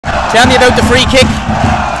Tell me about the free kick.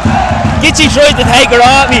 𝗕𝗲𝗁 tried to take her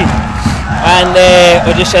off me, and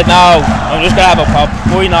I just said, no, I'm just going to have a pop.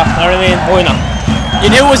 Why not? You know what I mean? Why not? You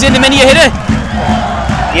knew it was in the minute you hit it?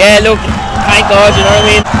 Yeah, look, thank God, you know what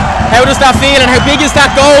I mean? How does that feel, and how big is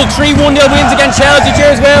that goal? 3-1-0 wins against Chelsea,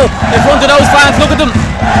 cheers well, in front of those fans, look at them.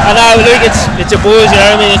 I know, look, it's a buzz, you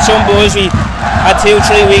know what I mean? It's some buzz. We had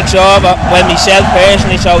 2-3 weeks off, well, myself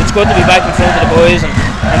personally, so it's good to be back in front of the boys, and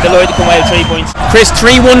I'm delighted to come out with 3 points. Chris,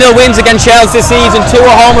 3-1-0 wins against Chelsea this season, 2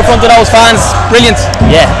 at home in front of those fans, brilliant.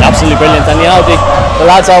 Yeah, absolutely brilliant, and you know, the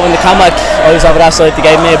lads over in the Cammack, I was over that side, they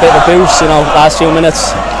gave me a bit of a boost, you know, last few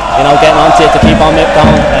minutes, you know, getting onto it to keep on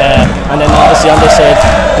going, and then obviously on this side,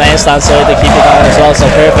 main stand side, they keep it going as well, so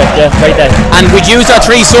perfect, yeah, great day. And we'd use our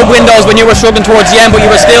 3 sub windows when you were struggling towards the end, but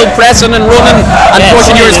you were still pressing and running and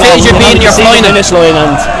pushing, you were as fit as you've been, and you're flying. Finish line,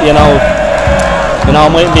 and you know, it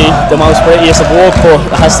mightn't be the most prettiest of work, but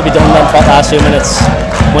it has to be done then for the last few minutes.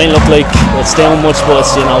 Mightn't look like it's doing much, but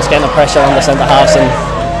it's, you know, it's getting the pressure on the centre halves, and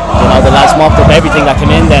you know, the lads mopped up everything that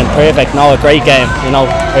came in then, perfect. No, a great game, you know,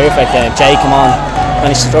 perfect game. Jay, come on, and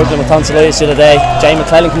he's struggling with tonsillitis the other day.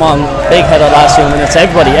 𝗕𝗲𝗁𝗧𝗏, come on, big head of the last few minutes.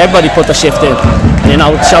 Everybody put their shift in, and, you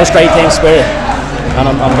know, it shows great team spirit, and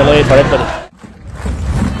I'm delighted for everybody.